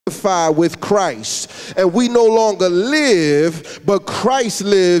crucified with Christ, and we no longer live, but Christ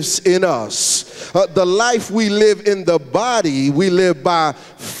lives in us. The life we live in the body, we live by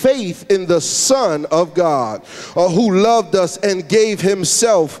faith in the Son of God, who loved us and gave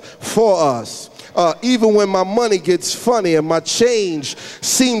himself for us. Even when my money gets funny and my change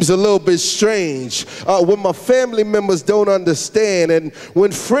seems a little bit strange, when my family members don't understand, and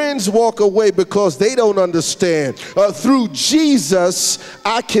when friends walk away because they don't understand, through Jesus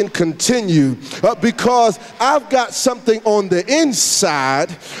I can continue because I've got something on the inside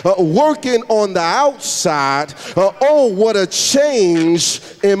working on the outside. Oh, what a change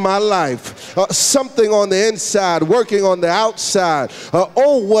in my life. Something on the inside working on the outside.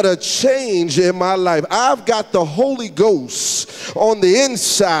 Oh, what a change in my life. I've got the Holy Ghost on the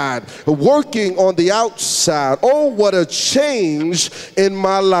inside working on the outside. Oh, what a change in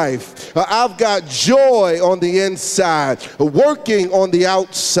my life. I've got joy on the inside working on the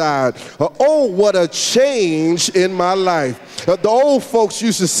outside. Oh, what a change in my life. The old folks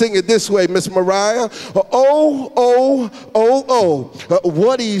used to sing it this way, Miss Mariah. Oh, oh, oh, oh,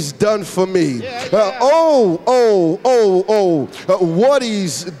 what he's done for me. Oh, oh, oh, oh, what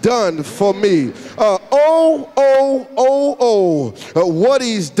he's done for me. Oh, oh, oh, oh, what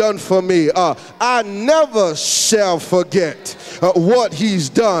he's done for me. I never shall forget what he's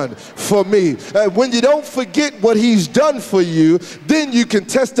done for me. When you don't forget what he's done for you, then you can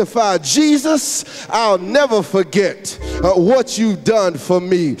testify, Jesus, I'll never forget what you've done for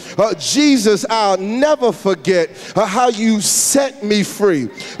me. Jesus, I'll never forget how you set me free.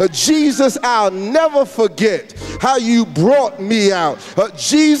 Jesus, I'll never forget how you brought me out.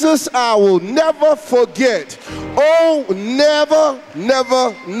 Jesus, I will never forget. Oh, never,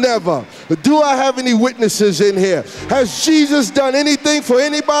 never, never. Do I have any witnesses in here? Has Jesus done anything for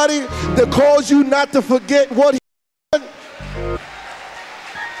anybody that calls you not to forget what he done?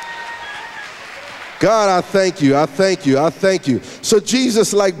 God, I thank you, I thank you, I thank you. So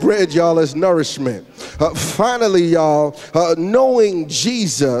Jesus, like bread, y'all, is nourishment. Finally, y'all, knowing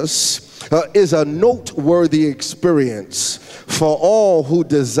Jesus is a noteworthy experience for all who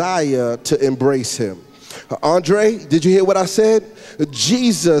desire to embrace him. Andre, did you hear what I said?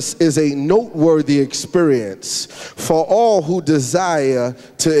 Jesus is a noteworthy experience for all who desire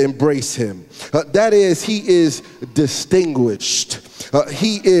to embrace him. That is, he is distinguished.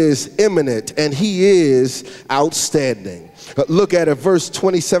 He is eminent, and he is outstanding. Look at it. Verse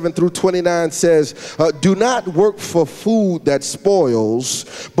 27 through 29 says, do not work for food that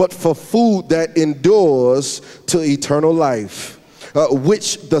spoils, but for food that endures to eternal life,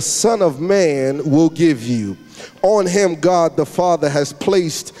 which the Son of Man will give you. On him God the Father has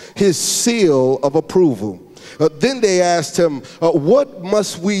placed his seal of approval. Then they asked him, what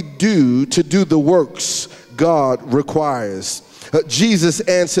must we do to do the works God requires? Jesus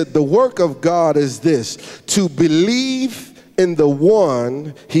answered, the work of God is this, to believe in the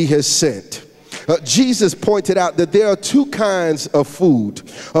one he has sent. Jesus pointed out that there are two kinds of food.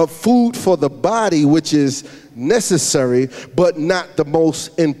 Food for the body, which is necessary but not the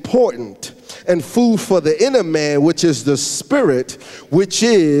most important, and food for the inner man, which is the spirit, which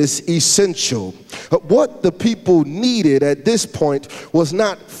is essential. What the people needed at this point was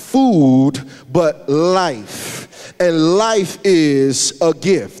not food but life. And life is a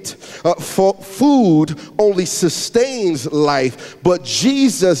gift. For food only sustains life, but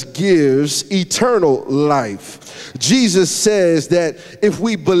Jesus gives eternal life. Jesus says that if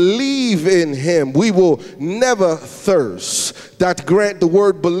we believe in him, we will never thirst. Dr. Grant, the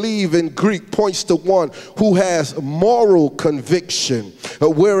word believe in Greek points to one who has moral conviction,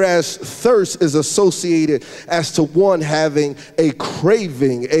 whereas thirst is associated as to one having a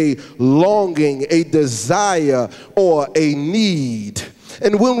craving, a longing, a desire, or a need.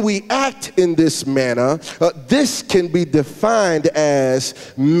 And when we act in this manner, this can be defined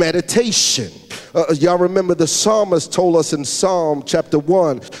as meditation. Y'all remember the psalmist told us in Psalm chapter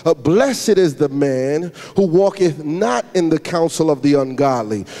 1, blessed is the man who walketh not in the counsel of the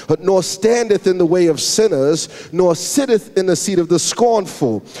ungodly, nor standeth in the way of sinners, nor sitteth in the seat of the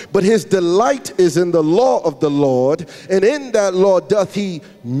scornful. But his delight is in the law of the Lord, and in that law doth he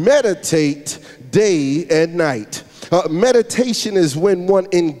meditate day and night. Meditation is when one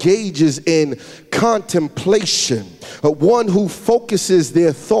engages in contemplation, one who focuses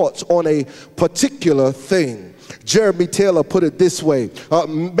their thoughts on a particular thing. Jeremy Taylor put it this way,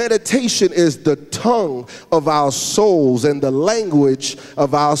 meditation is the tongue of our souls and the language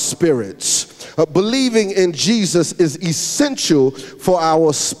of our spirits. Believing in Jesus is essential for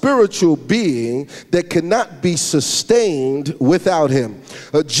our spiritual being that cannot be sustained without him.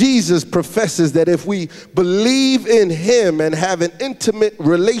 Jesus professes that if we believe in him and have an intimate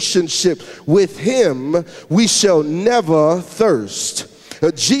relationship with him, we shall never thirst.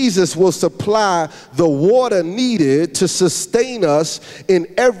 Jesus will supply the water needed to sustain us in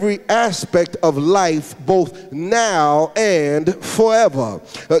every aspect of life, both now and forever.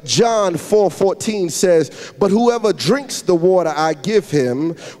 John 4:14 says, "But whoever drinks the water I give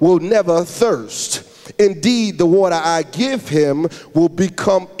him will never thirst. Indeed, the water I give him will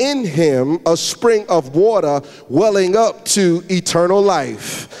become in him a spring of water welling up to eternal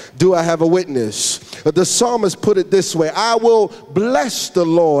life." Do I have a witness? The psalmist put it this way: "I will bless the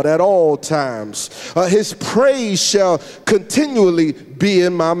Lord at all times. His praise shall continually be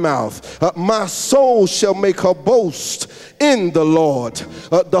in my mouth. My soul shall make her boast in the Lord.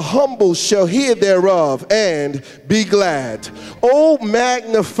 The humble shall hear thereof and be glad. Oh,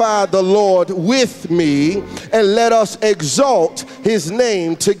 magnify the Lord with me, and let us exalt his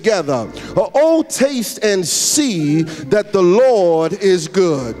name together. Oh, taste and see that the Lord is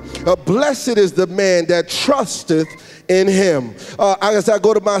good. Blessed is the man that trusteth in him." As I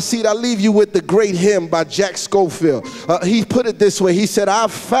go to my seat, I leave you with the great hymn by Jack Schofield. He put it this way. He said,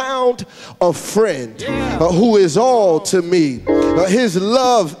 "I've found a friend who is all to me. His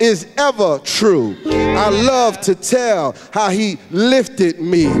love is ever true. I love to tell how he lifted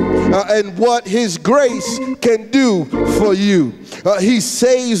me and what his grace can do for you. He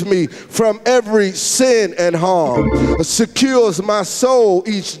saves me from every sin and harm, secures my soul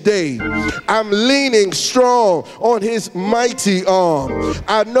each day. I'm leaning strong on his mighty arm.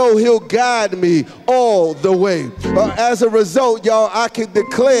 I know he'll guide me all the way." As a result, y'all, I can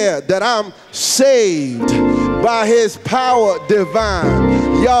declare that I'm saved by his power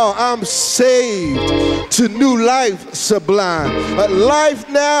divine. Y'all, I'm saved to new life sublime. Life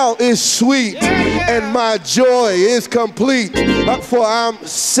now is sweet and my joy is complete, for I'm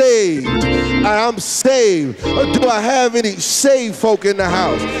saved. I'm saved. Do I have any saved folk in the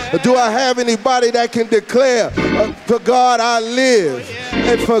house? Do I have anybody that can declare, "For God I live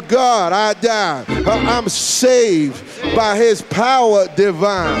and for God I die"? I'm saved by his power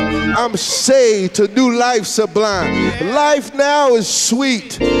divine. I'm saved to new life sublime. Life now is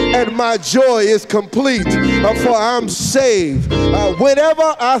sweet and my joy is complete, for I'm saved.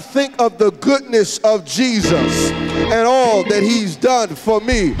 Whenever I think of the goodness of Jesus and all that he's done for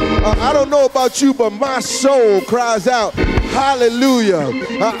me, I don't know about you, but my soul cries out, hallelujah.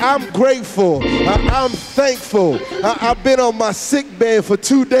 I'm grateful. I'm thankful. I've been on my sick bed for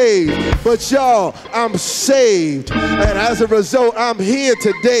 2 days, but y'all, I'm saved. And as a result, I'm here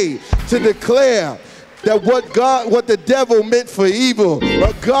today to declare that what the devil meant for evil,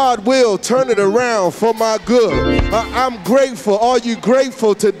 God will turn it around for my good. I'm grateful. Are you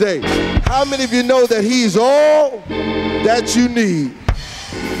grateful today? How many of you know that he's all that you need?